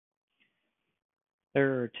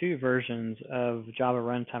There are two versions of Java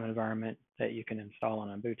runtime environment that you can install on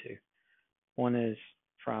Ubuntu. One is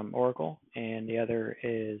from Oracle, and the other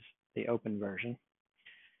is the open version.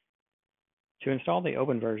 To install the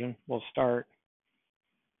open version, we'll start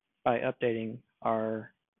by updating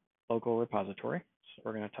our local repository. So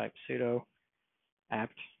we're going to type sudo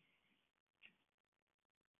apt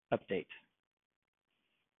update.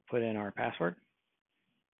 Put in our password,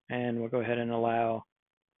 and we'll go ahead and allow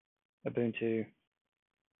Ubuntu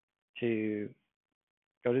to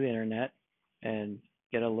go to the internet and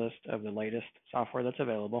get a list of the latest software that's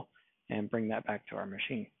available and bring that back to our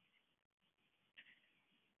machine.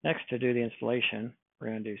 Next, to do the installation, we're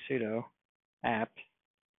going to do sudo apt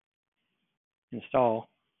install.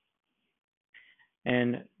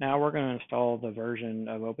 And now we're going to install the version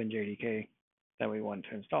of OpenJDK that we want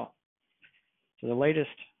to install. So the latest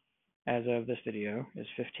as of this video is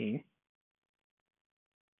 15.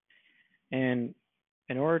 And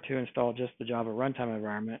in order to install just the Java runtime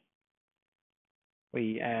environment,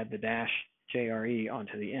 we add the -jre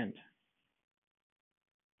onto the end.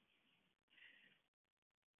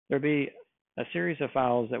 There'll be a series of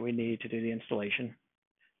files that we need to do the installation.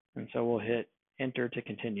 And so we'll hit enter to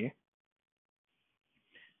continue.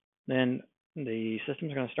 Then the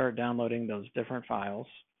system's going to start downloading those different files.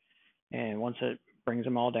 And once it brings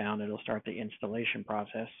them all down, it'll start the installation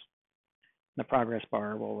process. The progress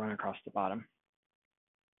bar will run across the bottom.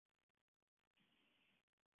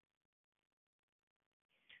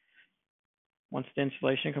 Once the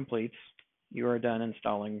installation completes, you are done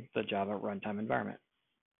installing the Java runtime environment.